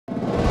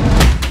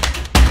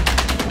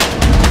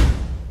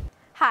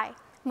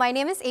My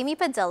name is Amy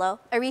Padillo,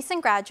 a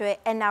recent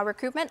graduate and now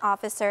recruitment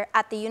officer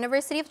at the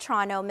University of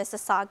Toronto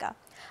Mississauga.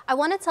 I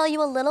want to tell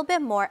you a little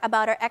bit more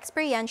about our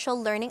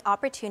experiential learning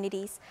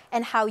opportunities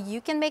and how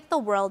you can make the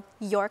world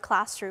your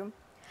classroom.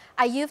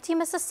 At U of T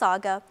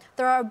Mississauga,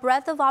 there are a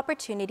breadth of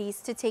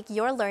opportunities to take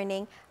your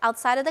learning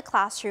outside of the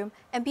classroom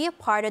and be a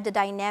part of the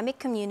dynamic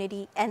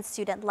community and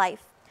student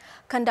life.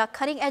 Conduct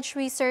cutting-edge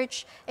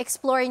research,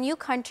 explore a new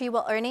country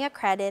while earning a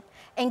credit,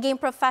 and gain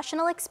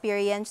professional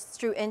experience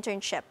through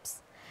internships.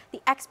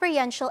 The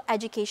Experiential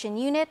Education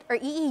Unit, or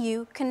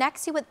EEU,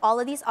 connects you with all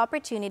of these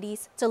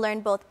opportunities to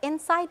learn both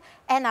inside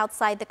and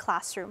outside the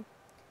classroom.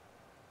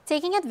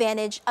 Taking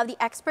advantage of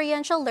the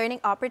experiential learning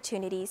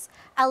opportunities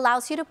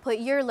allows you to put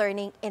your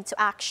learning into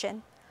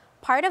action.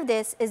 Part of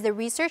this is the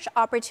Research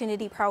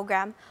Opportunity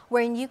Program,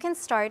 wherein you can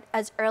start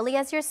as early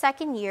as your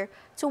second year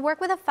to work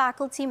with a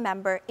faculty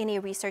member in a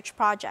research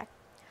project.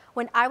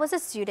 When I was a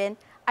student,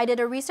 I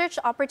did a research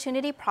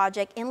opportunity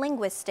project in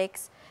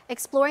linguistics,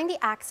 exploring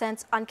the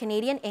accents on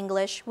Canadian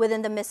English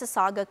within the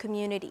Mississauga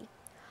community.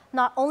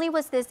 Not only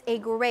was this a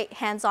great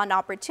hands-on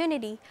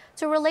opportunity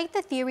to relate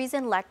the theories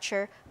in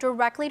lecture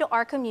directly to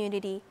our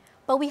community,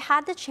 but we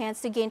had the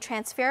chance to gain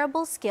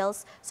transferable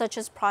skills such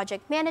as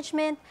project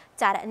management,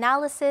 data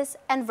analysis,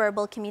 and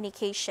verbal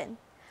communication.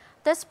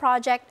 This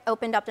project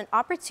opened up an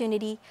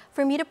opportunity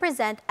for me to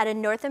present at a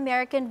North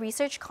American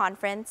research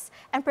conference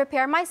and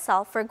prepare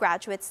myself for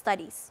graduate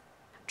studies.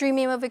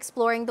 Dreaming of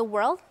exploring the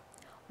world?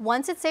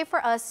 Once it's safe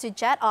for us to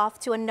jet off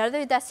to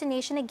another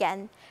destination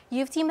again,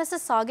 U of T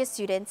Mississauga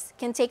students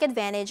can take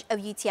advantage of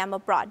UTM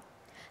Abroad.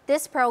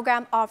 This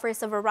program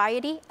offers a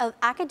variety of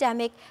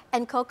academic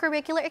and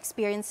co-curricular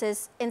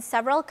experiences in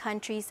several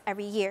countries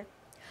every year.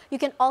 You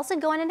can also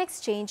go on an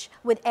exchange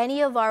with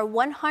any of our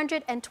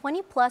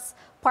 120+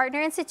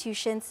 partner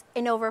institutions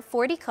in over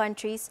 40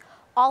 countries,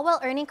 all while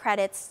earning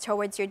credits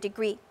towards your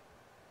degree.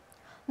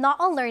 Not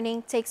all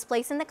learning takes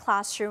place in the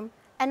classroom,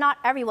 and not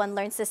everyone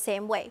learns the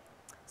same way.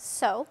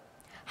 So,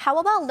 how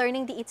about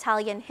learning the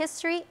Italian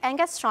history and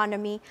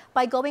gastronomy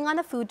by going on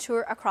a food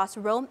tour across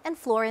Rome and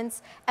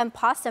Florence and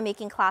pasta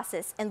making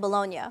classes in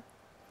Bologna?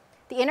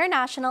 The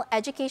International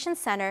Education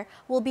Center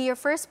will be your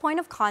first point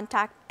of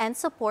contact and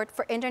support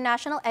for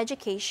international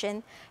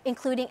education,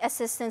 including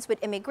assistance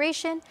with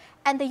immigration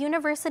and the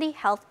University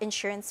Health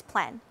Insurance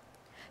Plan.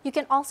 You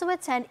can also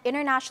attend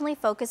internationally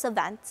focused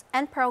events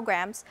and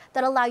programs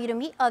that allow you to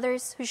meet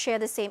others who share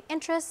the same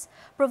interests,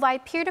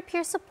 provide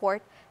peer-to-peer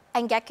support,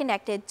 and get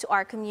connected to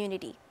our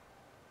community.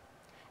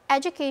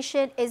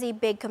 Education is a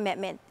big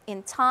commitment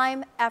in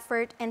time,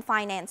 effort, and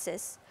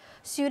finances.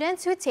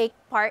 Students who take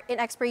part in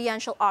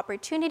experiential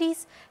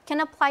opportunities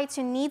can apply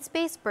to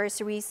needs-based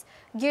bursaries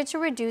geared to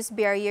reduce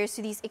barriers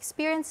to these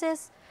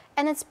experiences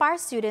and inspire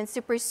students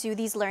to pursue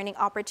these learning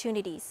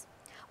opportunities.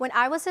 When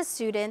I was a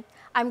student,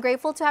 I'm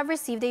grateful to have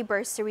received a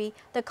bursary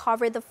that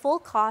covered the full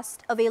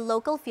cost of a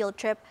local field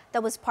trip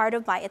that was part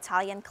of my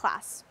Italian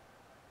class.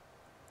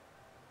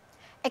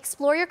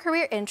 Explore your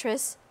career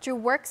interests through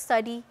work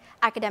study,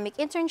 academic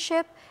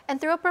internship,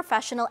 and through a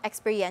professional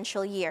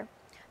experiential year.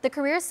 The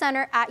Career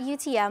Center at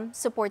UTM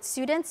supports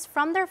students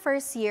from their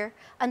first year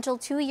until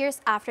 2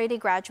 years after they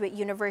graduate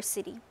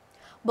university.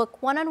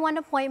 Book one-on-one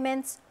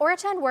appointments or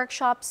attend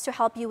workshops to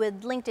help you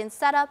with LinkedIn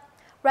setup,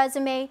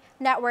 resume,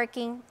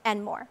 networking,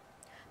 and more.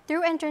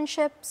 Through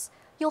internships,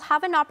 you'll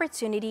have an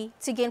opportunity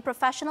to gain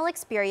professional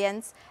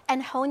experience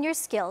and hone your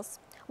skills,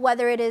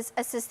 whether it is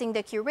assisting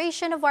the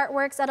curation of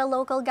artworks at a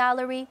local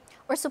gallery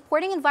or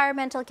supporting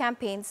environmental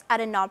campaigns at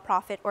a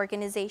nonprofit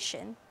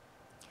organization.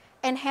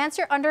 Enhance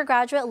your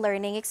undergraduate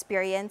learning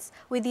experience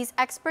with these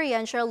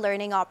experiential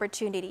learning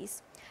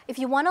opportunities. If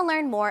you want to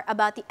learn more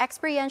about the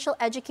Experiential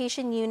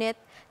Education Unit,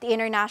 the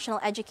International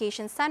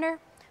Education Center,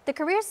 the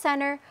Career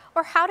Center,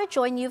 or how to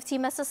join U of T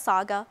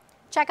Mississauga,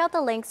 check out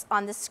the links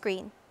on the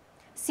screen.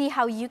 See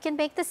how you can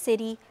make the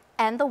city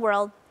and the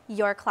world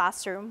your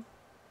classroom.